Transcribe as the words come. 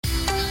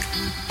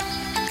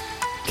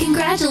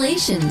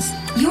Congratulations!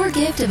 Your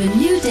gift of a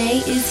new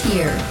day is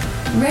here.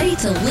 Ready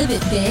to live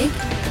it big?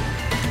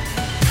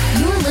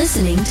 You're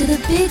listening to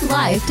the Big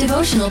Life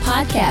Devotional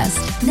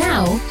Podcast.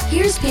 Now,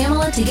 here's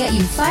Pamela to get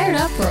you fired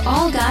up for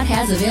all God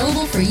has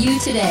available for you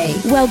today.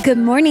 Well, good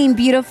morning,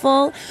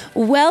 beautiful.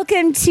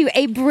 Welcome to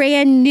a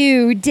brand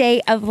new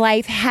day of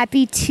life.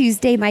 Happy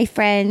Tuesday, my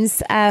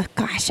friends. I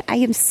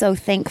am so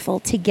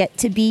thankful to get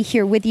to be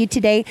here with you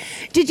today.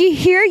 Did you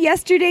hear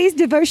yesterday's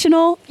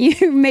devotional?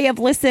 You may have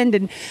listened,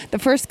 and the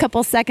first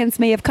couple seconds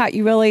may have caught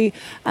you really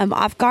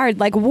off guard.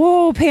 Like,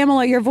 whoa,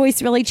 Pamela, your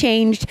voice really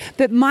changed.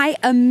 But my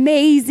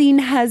amazing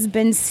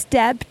husband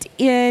stepped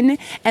in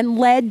and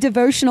led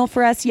devotional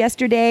for us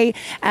yesterday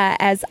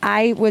as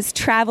I was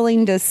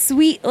traveling to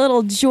Sweet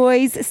Little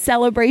Joy's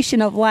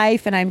celebration of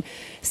life. And I'm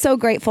so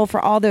grateful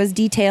for all those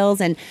details.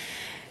 And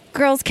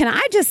girls, can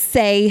I just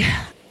say,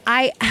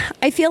 I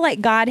feel like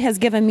God has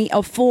given me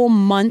a full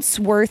month's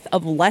worth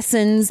of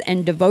lessons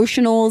and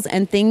devotionals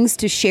and things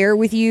to share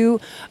with you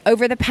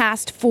over the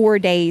past 4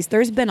 days.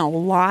 There's been a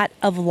lot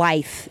of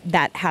life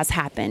that has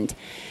happened.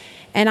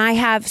 And I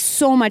have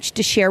so much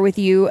to share with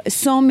you,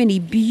 so many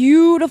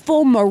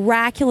beautiful,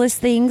 miraculous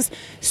things,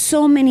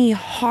 so many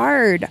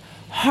heartbreaking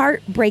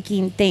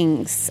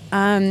things.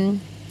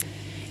 When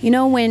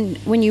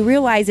you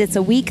realize it's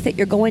a week that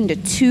you're going to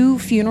 2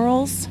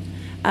 funerals.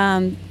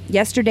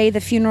 Yesterday,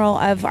 the funeral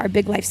of our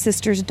Big Life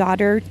sister's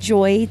daughter,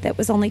 Joy, that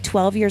was only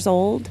 12 years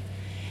old.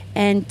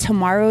 And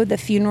tomorrow, the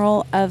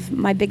funeral of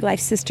my Big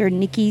Life sister,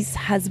 Nikki's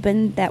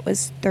husband, that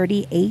was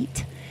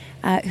 38.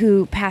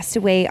 Who passed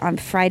away on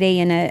Friday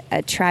in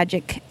a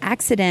tragic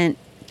accident.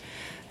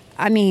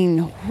 I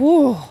mean,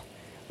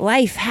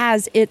 life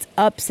has its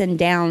ups and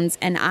downs,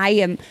 and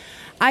I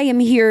am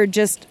here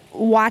just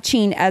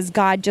watching as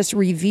God just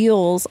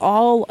reveals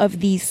all of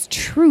these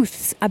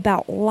truths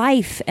about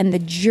life and the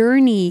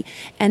journey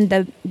and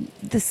the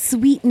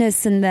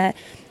sweetness and the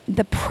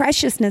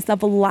preciousness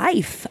of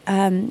life.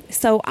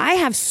 So I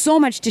have so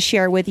much to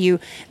share with you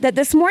that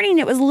this morning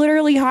it was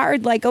literally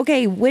hard. Like,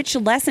 okay, which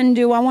lesson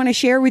do I want to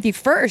share with you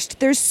first?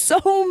 There's so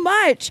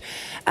much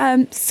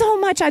I've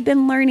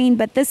been learning,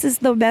 but this is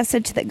the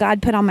message that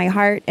God put on my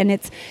heart. And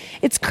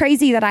it's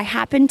crazy that I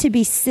happen to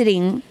be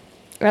sitting,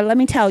 let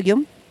me tell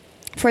you,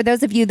 for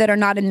those of you that are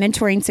not in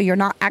mentoring, so you're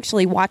not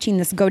actually watching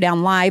this go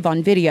down live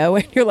on video,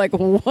 and you're like,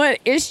 what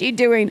is she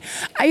doing?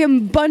 I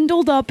am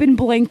bundled up in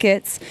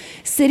blankets,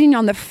 sitting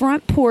on the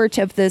front porch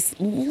of this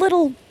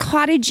little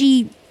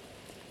cottagey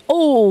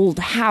old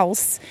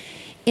house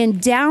in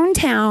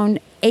downtown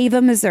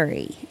Ava,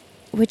 Missouri,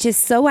 which is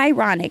so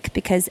ironic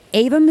because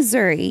Ava,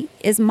 Missouri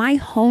is my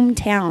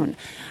hometown.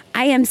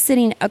 I am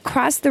sitting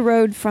across the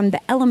road from the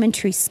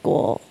elementary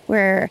school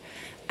where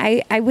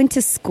I went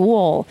to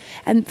school,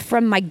 and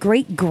from my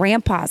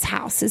great-grandpa's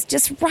house is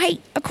just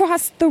right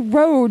across the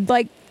road,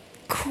 like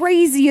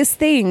craziest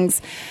things.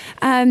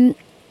 And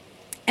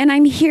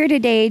I'm here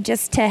today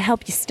just to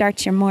help you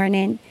start your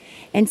morning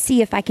and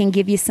see if I can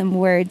give you some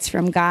words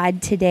from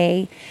God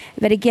today.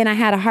 But again, I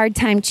had a hard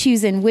time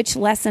choosing which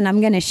lesson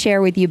I'm going to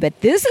share with you, but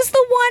this is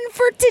the one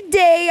for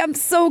today. I'm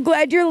so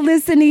glad you're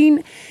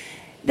listening.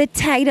 The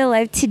title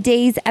of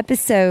today's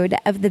episode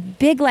of the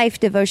Big Life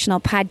Devotional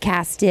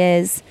Podcast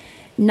is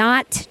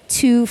Not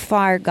Too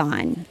Far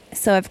Gone.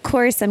 So, of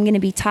course, I'm going to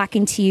be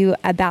talking to you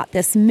about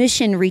this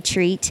mission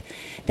retreat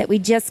that we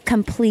just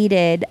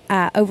completed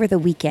over the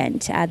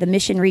weekend. The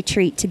mission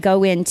retreat to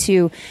go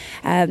into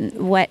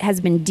what has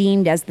been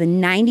deemed as the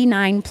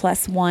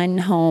 99+1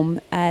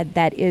 home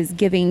that is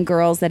giving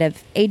girls that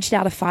have aged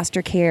out of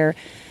foster care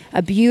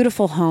a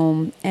beautiful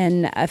home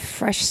and a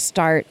fresh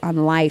start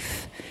on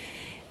life.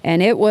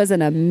 And it was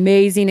an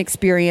amazing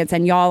experience.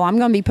 And y'all, I'm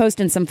going to be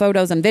posting some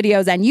photos and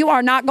videos, and you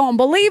are not going to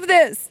believe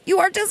this. You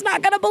are just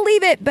not going to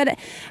believe it. But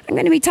I'm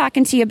going to be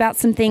talking to you about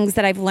some things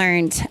that I've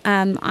learned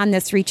on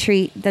this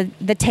retreat, the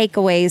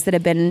takeaways that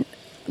have been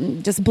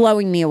just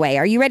blowing me away.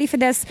 Are you ready for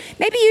this?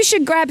 Maybe you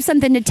should grab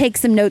something to take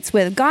some notes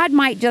with. God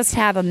might just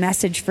have a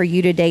message for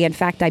you today. In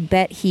fact, I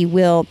bet he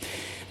will.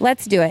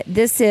 Let's do it.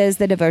 This is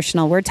the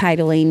devotional we're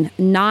titling,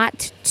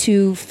 Not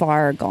Too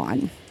Far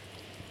Gone.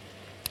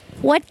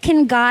 What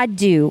can God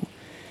do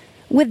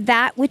with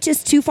that which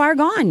is too far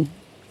gone?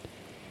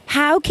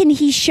 How can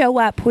he show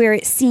up where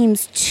it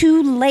seems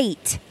too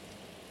late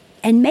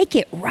and make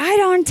it right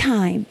on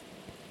time?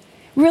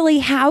 Really,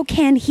 how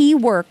can he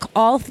work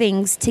all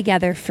things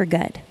together for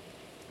good?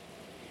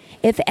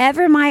 If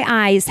ever my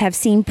eyes have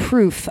seen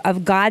proof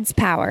of God's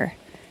power,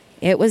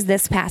 it was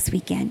this past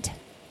weekend.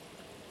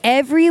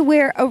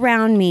 Everywhere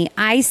around me,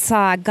 I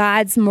saw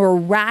God's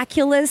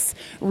miraculous,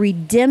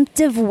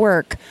 redemptive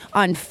work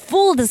on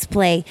full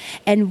display.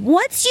 And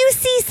once you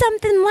see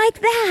something like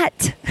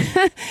that,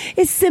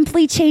 it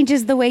simply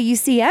changes the way you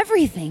see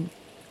everything.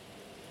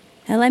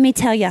 And let me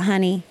tell you,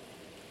 honey,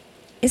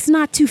 it's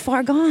not too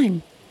far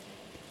gone.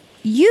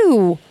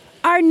 You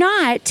are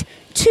not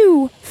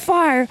too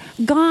far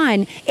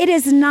gone. It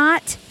is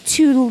not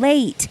too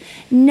late.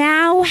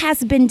 Now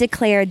has been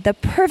declared the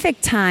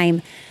perfect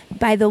time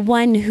by the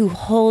one who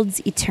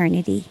holds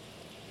eternity.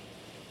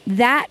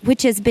 that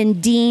which has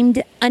been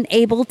deemed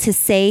unable to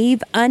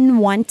save,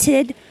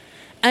 unwanted,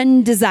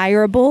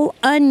 undesirable,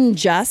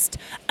 unjust,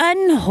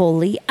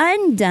 unholy,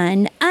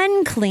 undone,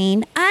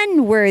 unclean,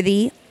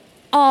 unworthy,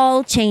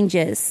 all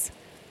changes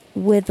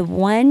with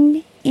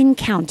one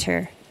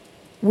encounter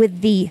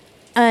with the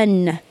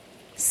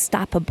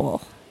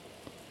unstoppable.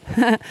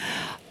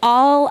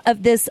 All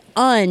of this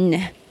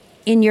in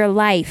your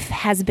life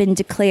has been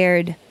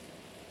declared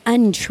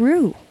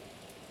untrue.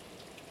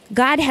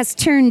 God has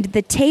turned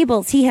the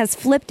tables. He has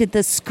flipped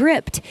the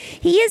script.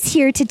 He is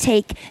here to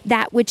take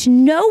that which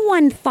no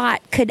one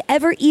thought could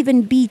ever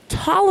even be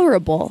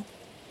tolerable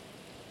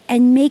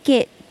and make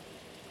it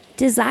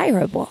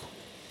desirable.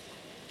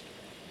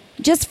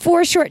 Just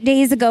 4 short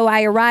days ago,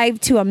 I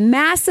arrived to a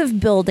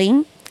massive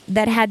building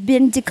that had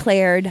been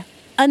declared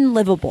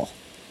unlivable.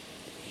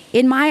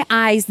 In my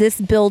eyes, this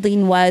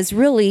building was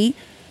really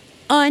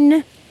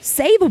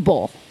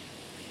unsavable.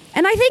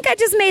 And I think I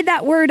just made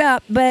that word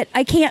up, but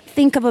I can't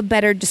think of a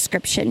better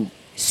description.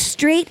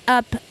 Straight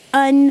up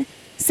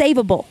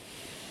unsavable.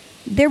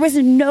 There was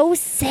no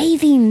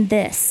saving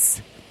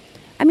this.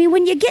 I mean,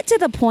 when you get to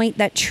the point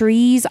that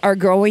trees are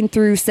growing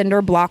through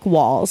cinder block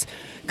walls,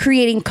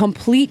 creating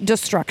complete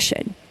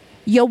destruction,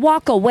 you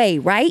walk away,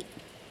 right?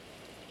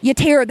 You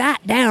tear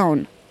that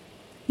down.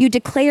 You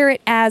declare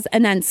it as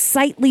an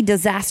unsightly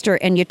disaster,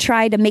 and you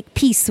try to make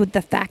peace with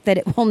the fact that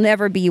it will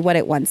never be what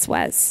it once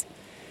was.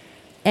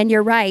 And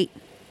you're right.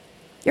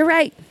 You're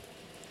right.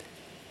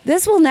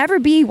 This will never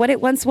be what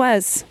it once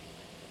was,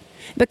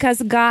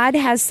 because God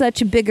has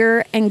such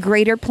bigger and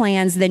greater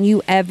plans than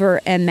you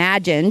ever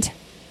imagined.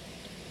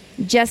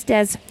 Just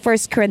as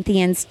 1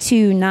 Corinthians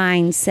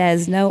 2:9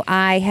 says, no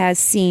eye has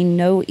seen,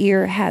 no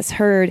ear has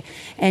heard,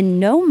 and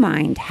no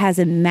mind has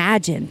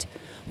imagined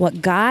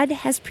what God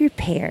has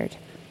prepared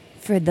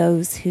for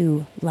those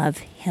who love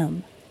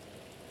him.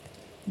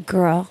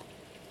 Girl,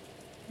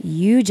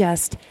 you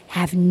just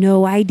have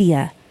no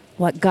idea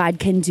what God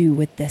can do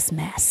with this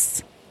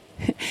mess.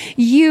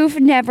 You've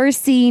never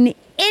seen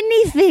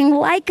anything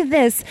like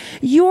this.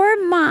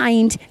 Your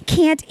mind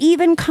can't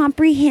even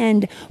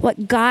comprehend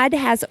what God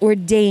has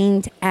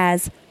ordained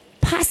as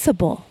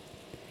possible.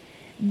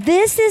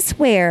 This is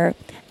where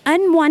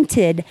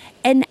unwanted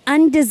and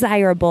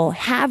undesirable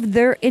have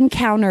their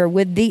encounter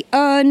with the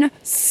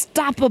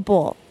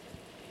unstoppable.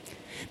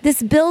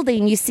 This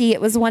building, you see,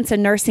 it was once a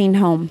nursing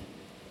home,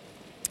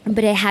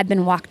 but it had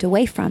been walked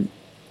away from.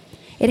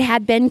 It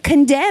had been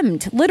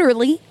condemned,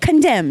 literally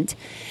condemned,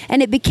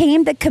 and it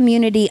became the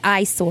community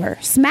eyesore,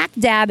 smack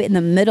dab in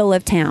the middle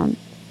of town.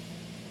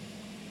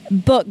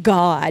 But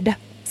God,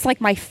 it's like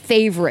my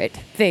favorite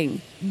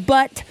thing,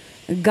 but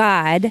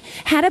God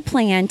had a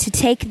plan to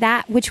take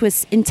that which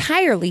was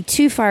entirely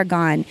too far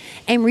gone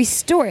and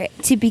restore it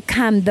to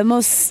become the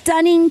most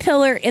stunning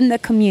pillar in the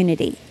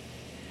community.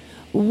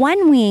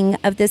 One wing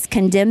of this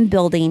condemned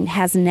building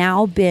has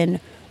now been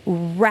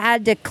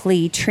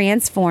radically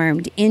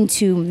transformed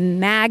into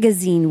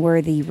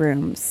magazine-worthy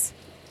rooms.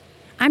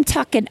 I'm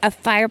talking a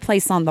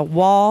fireplace on the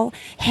wall,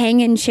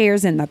 hanging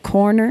chairs in the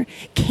corner,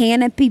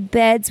 canopy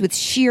beds with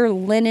sheer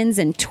linens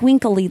and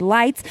twinkly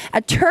lights,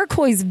 a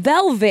turquoise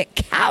velvet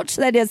couch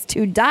that is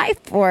to die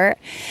for,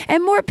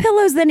 and more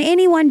pillows than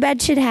any one bed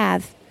should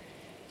have.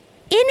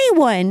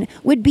 Anyone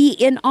would be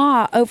in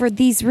awe over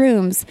these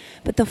rooms,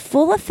 but the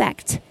full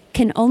effect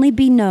can only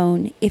be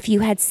known if you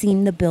had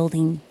seen the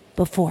building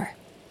before.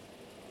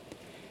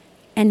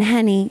 And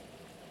honey,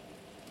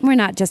 we're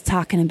not just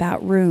talking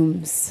about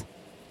rooms.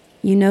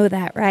 You know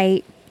that,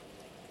 right?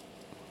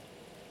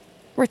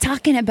 We're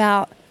talking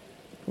about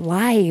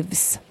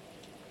lives.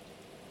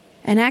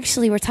 And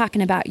actually, we're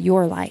talking about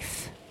your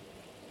life.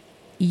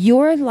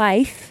 Your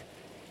life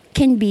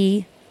can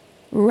be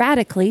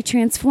radically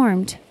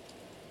transformed.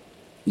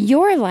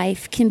 Your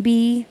life can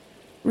be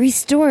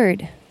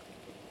restored.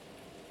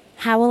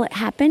 How will it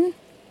happen?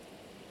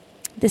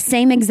 The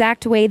same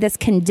exact way this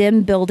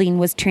condemned building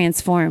was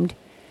transformed.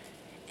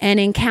 An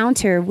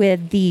encounter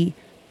with the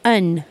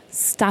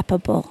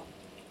unstoppable.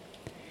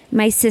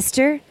 My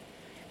sister,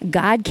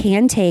 God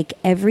can take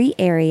every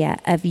area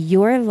of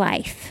your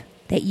life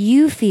that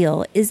you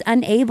feel is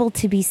unable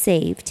to be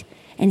saved,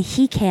 and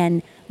he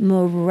can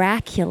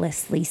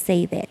miraculously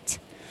save it.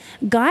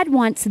 God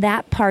wants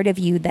that part of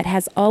you that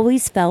has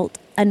always felt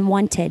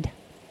unwanted.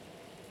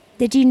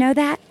 Did you know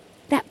that?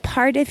 That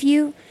part of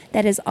you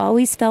that has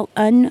always felt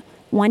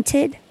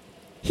unwanted?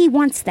 He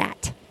wants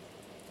that.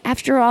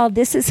 After all,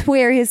 this is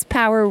where his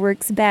power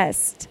works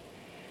best.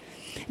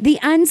 The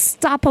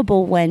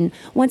unstoppable one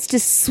wants to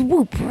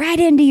swoop right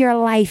into your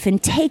life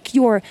and take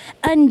your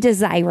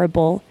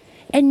undesirable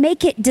and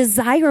make it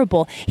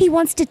desirable. He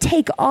wants to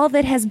take all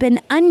that has been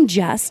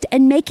unjust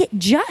and make it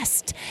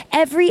just.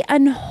 Every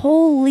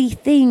unholy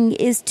thing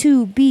is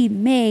to be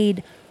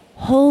made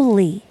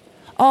holy.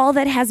 All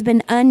that has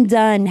been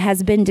undone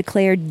has been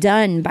declared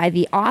done by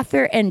the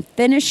author and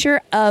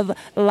finisher of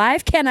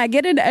life. Can I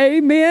get an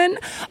amen?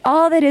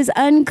 All that is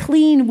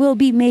unclean will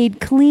be made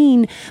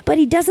clean. But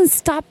he doesn't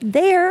stop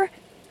there.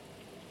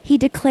 He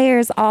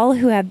declares all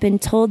who have been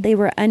told they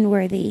were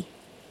unworthy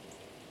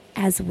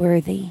as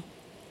worthy.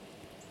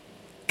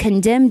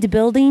 Condemned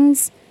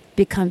buildings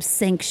become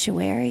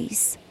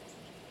sanctuaries.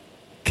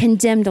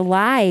 Condemned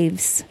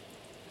lives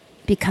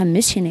become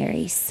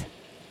missionaries.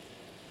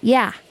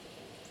 Yeah,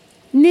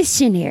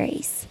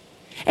 missionaries.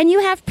 And you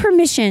have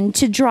permission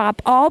to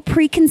drop all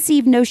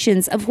preconceived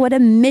notions of what a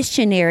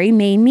missionary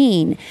may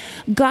mean.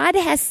 God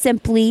has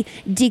simply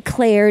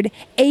declared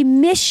a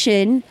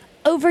mission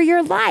over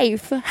your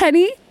life,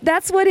 honey.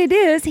 That's what it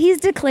is. He's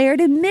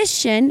declared a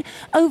mission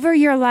over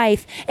your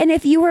life. And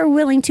if you are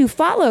willing to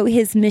follow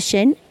his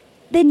mission,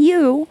 then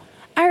you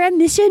are a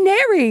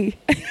missionary.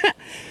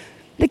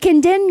 The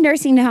condemned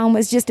nursing home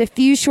was just a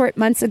few short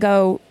months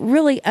ago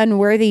really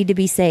unworthy to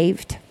be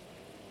saved.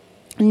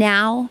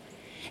 Now,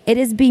 it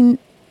has been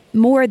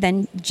more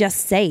than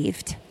just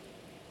saved.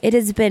 It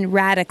has been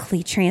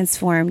radically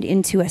transformed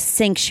into a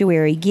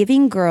sanctuary,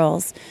 giving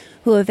girls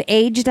who have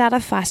aged out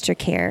of foster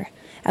care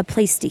a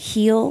place to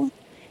heal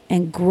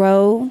and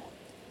grow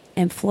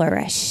and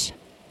flourish.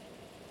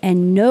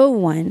 And no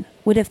one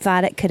would have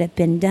thought it could have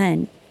been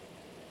done.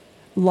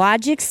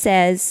 Logic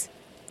says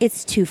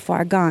it's too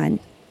far gone.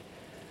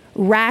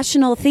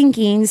 Rational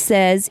thinking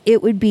says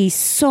it would be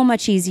so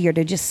much easier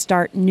to just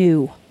start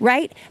new,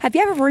 right? Have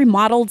you ever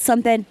remodeled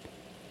something?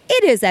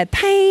 It is a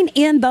pain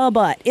in the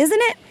butt,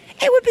 isn't it?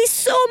 It would be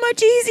so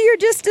much easier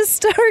just to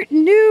start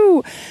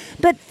new.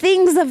 But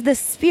things of the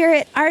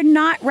Spirit are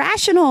not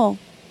rational.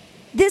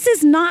 This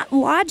is not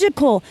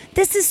logical.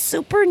 This is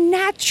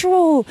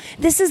supernatural.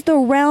 This is the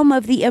realm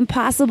of the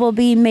impossible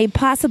being made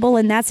possible,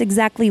 and that's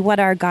exactly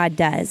what our God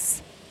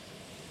does.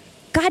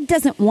 God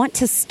doesn't want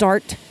to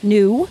start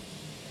new.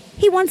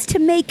 He wants to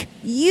make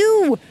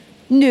you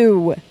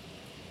new.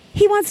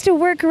 He wants to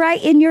work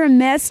right in your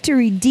mess to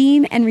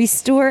redeem and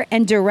restore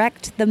and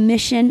direct the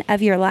mission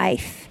of your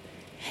life.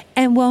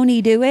 And won't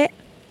he do it?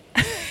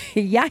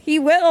 Yeah, he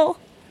will.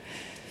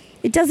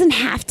 It doesn't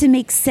have to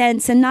make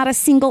sense, and not a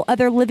single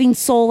other living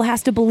soul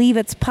has to believe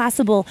it's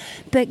possible.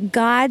 But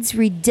God's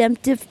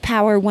redemptive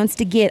power wants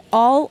to get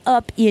all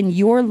up in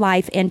your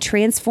life and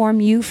transform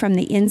you from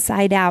the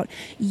inside out.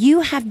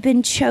 You have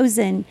been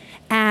chosen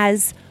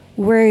as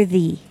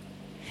worthy.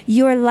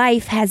 Your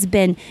life has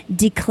been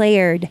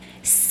declared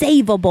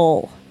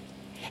savable.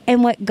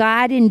 And what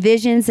God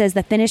envisions as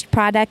the finished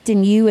product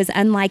in you is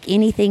unlike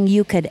anything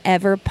you could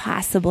ever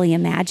possibly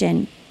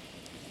imagine.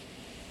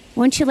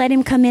 Won't you let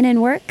him come in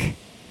and work?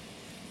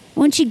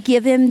 Won't you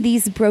give him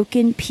these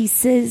broken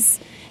pieces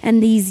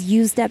and these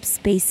used up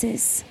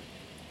spaces?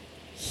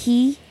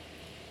 He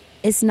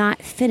is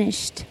not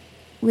finished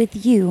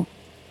with you,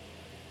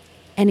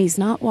 and he's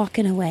not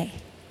walking away.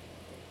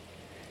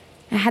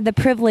 I had the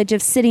privilege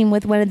of sitting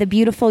with one of the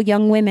beautiful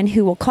young women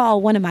who will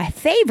call one of my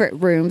favorite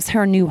rooms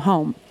her new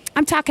home.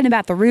 I'm talking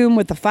about the room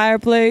with the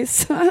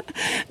fireplace,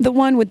 the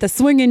one with the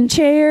swinging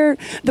chair,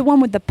 the one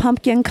with the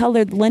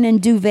pumpkin-colored linen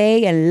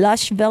duvet and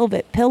lush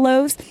velvet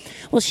pillows.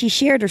 Well, she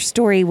shared her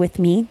story with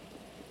me,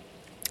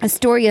 a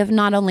story of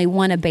not only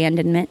one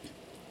abandonment,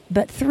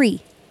 but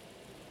three.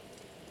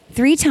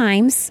 3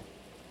 times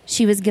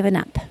she was given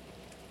up.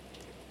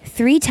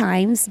 3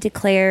 times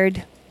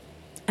declared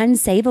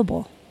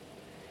unsavable.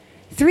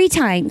 3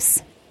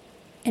 times,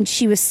 and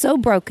she was so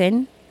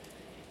broken,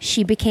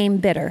 she became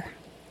bitter.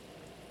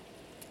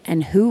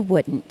 And who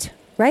wouldn't,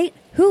 right?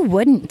 Who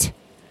wouldn't?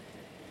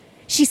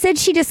 She said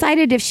she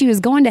decided if she was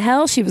going to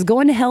hell, she was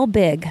going to hell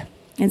big.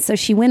 And so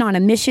she went on a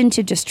mission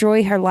to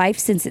destroy her life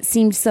since it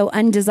seemed so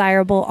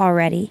undesirable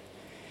already.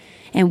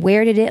 And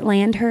where did it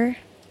land her?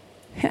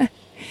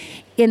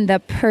 In the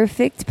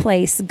perfect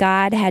place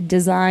God had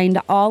designed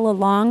all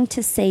along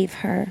to save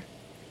her.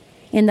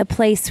 In the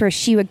place where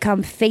she would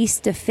come face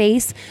to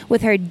face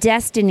with her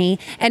destiny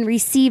and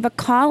receive a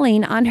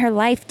calling on her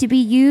life to be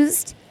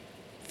used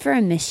for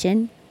a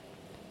mission.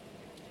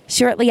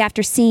 Shortly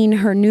after seeing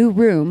her new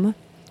room,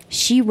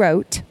 she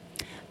wrote,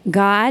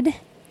 God,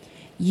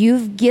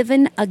 you've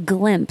given a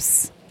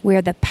glimpse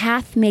where the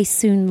path may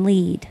soon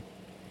lead.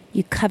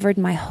 You covered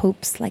my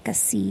hopes like a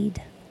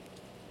seed.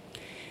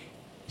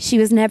 She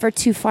was never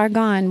too far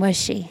gone, was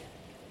she?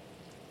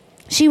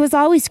 She was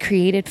always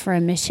created for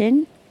a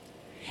mission.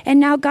 And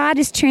now God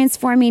is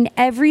transforming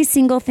every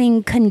single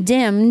thing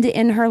condemned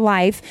in her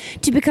life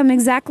to become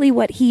exactly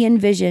what he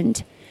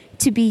envisioned,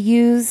 to be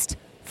used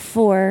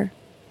for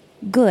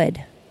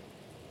good.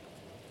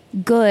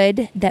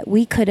 Good that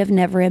we could have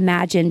never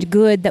imagined.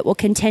 Good that will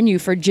continue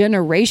for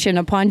generation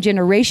upon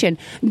generation.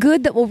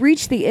 Good that will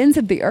reach the ends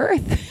of the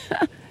earth.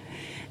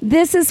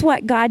 This is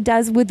what God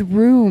does with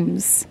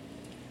rooms.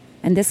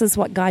 And this is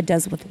what God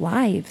does with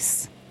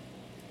lives.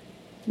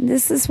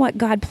 This is what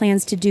God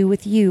plans to do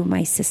with you,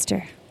 my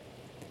sister.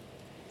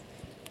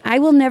 I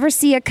will never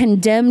see a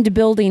condemned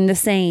building the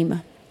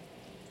same.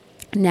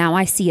 Now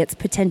I see its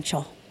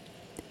potential,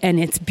 and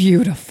it's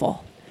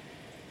beautiful.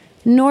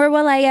 Nor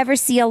will I ever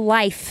see a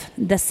life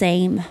the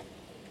same.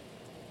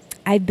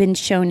 I've been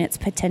shown its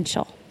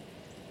potential,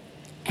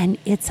 and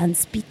it's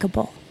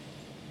unspeakable.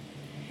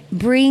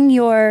 Bring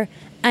your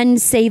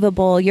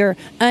unsavable, you're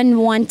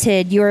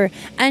unwanted, you're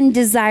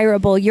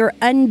undesirable, you're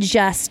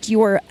unjust,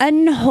 you're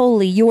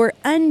unholy, you're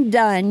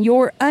undone,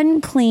 you're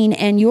unclean,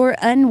 and you're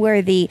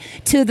unworthy.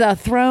 To the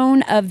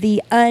throne of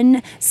the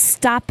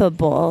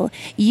unstoppable,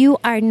 you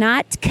are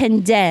not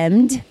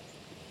condemned.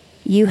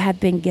 You have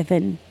been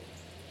given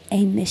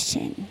a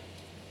mission.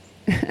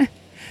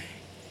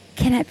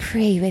 Can I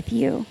pray with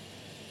you?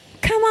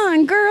 Come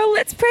on, girl,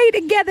 let's pray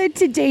together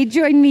today.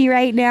 Join me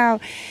right now.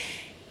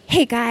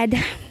 Hey, God,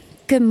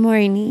 good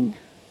morning.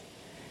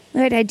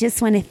 Lord, I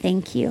just want to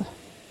thank you.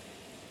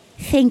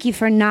 Thank you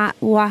for not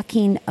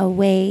walking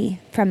away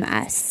from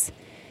us.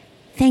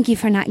 Thank you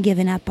for not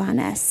giving up on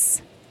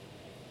us.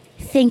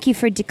 Thank you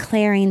for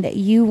declaring that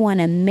you want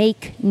to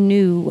make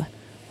new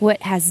what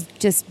has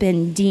just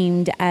been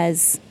deemed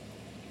as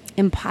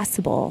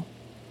impossible,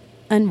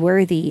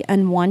 unworthy,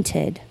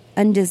 unwanted,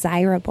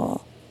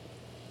 undesirable.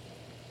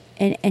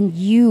 And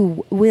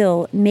you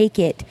will make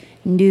it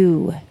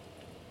new.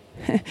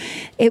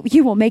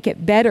 You will make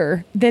it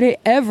better than it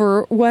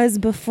ever was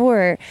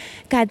before.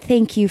 God,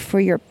 thank you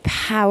for your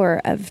power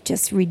of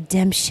just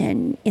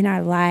redemption in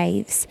our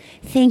lives.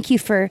 Thank you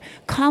for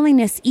calling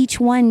us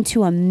each one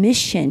to a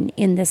mission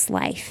in this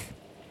life.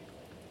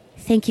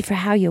 Thank you for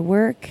how you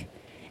work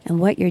and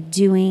what you're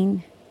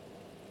doing.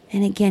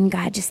 And again,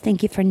 God, just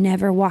thank you for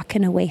never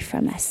walking away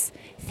from us.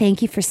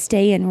 Thank you for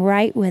staying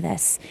right with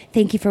us.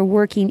 Thank you for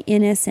working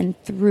in us and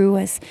through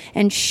us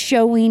and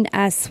showing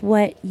us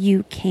what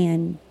you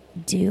can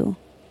do.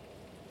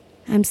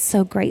 I'm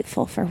so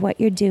grateful for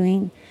what you're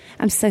doing.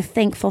 I'm so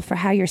thankful for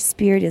how your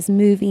Spirit is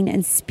moving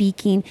and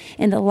speaking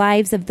in the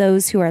lives of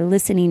those who are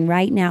listening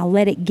right now.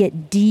 Let it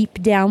get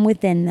deep down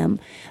within them.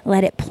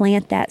 Let it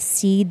plant that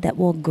seed that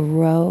will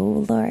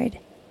grow, Lord.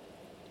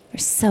 We're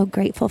so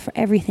grateful for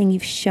everything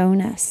you've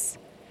shown us.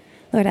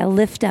 Lord, I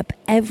lift up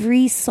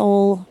every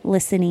soul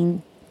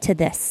listening to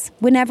this.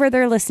 Whenever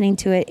they're listening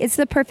to it, it's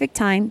the perfect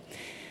time.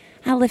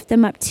 I lift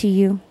them up to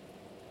you.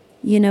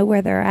 You know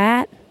where they're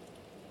at.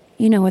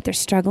 You know what they're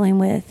struggling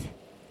with.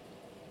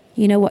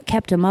 You know what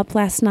kept them up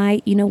last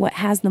night. You know what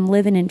has them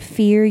living in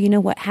fear. You know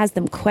what has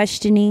them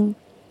questioning.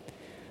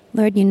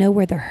 Lord, you know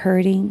where they're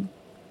hurting.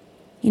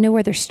 You know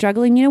where they're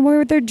struggling. You know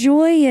where their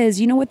joy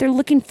is. You know what they're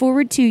looking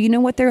forward to. You know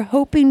what they're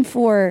hoping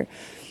for.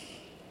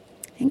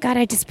 And God,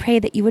 I just pray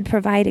that you would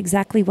provide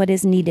exactly what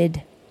is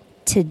needed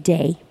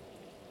today.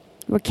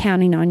 We're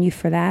counting on you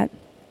for that.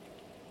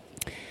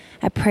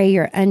 I pray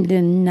your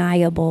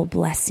undeniable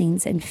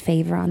blessings and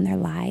favor on their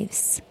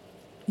lives.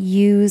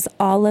 Use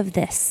all of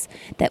this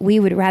that we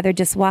would rather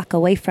just walk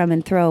away from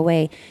and throw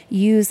away.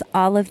 Use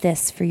all of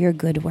this for your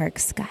good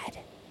works, God.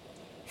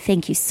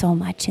 Thank you so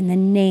much. In the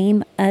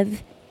name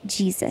of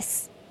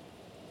Jesus.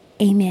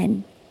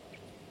 Amen.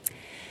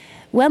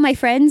 Well, my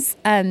friends,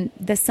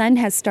 the sun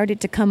has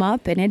started to come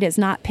up and it is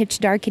not pitch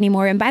dark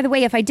anymore. And by the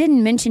way, if I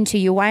didn't mention to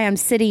you why I'm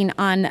sitting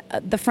on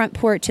the front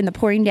porch in the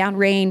pouring down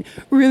rain,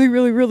 really,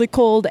 really, really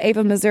cold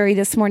Ava, Missouri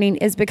this morning,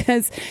 is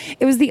because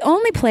it was the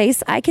only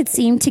place I could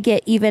seem to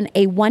get even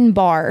a 1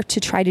 bar to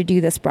try to do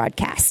this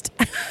broadcast.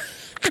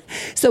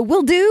 So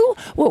we'll do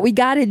what we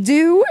got to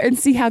do and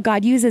see how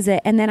God uses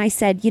it. And then I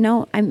said, you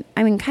know, I'm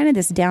in kind of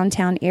this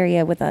downtown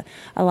area with a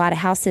lot of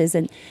houses,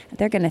 and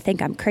they're going to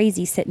think I'm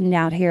crazy sitting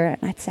out here.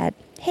 And I said,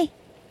 hey,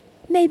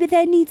 maybe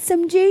they need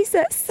some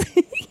Jesus.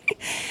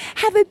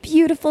 Have a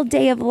beautiful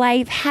day of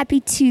life. Happy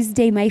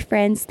Tuesday, my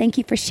friends. Thank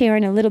you for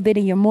sharing a little bit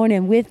of your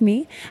morning with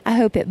me. I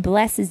hope it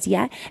blesses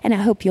you, and I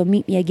hope you'll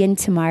meet me again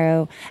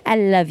tomorrow. I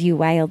love you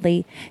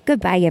wildly.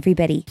 Goodbye,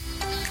 everybody.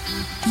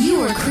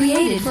 You were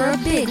created for a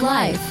big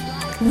life.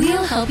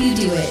 We'll help you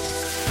do it.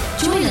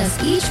 Join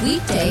us each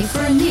weekday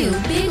for a new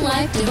Big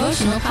Life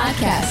devotional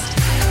podcast.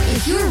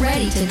 If you're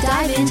ready to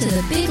dive into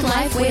the Big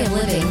Life way of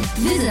living,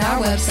 visit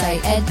our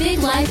website at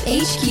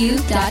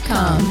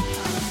biglifehq.com.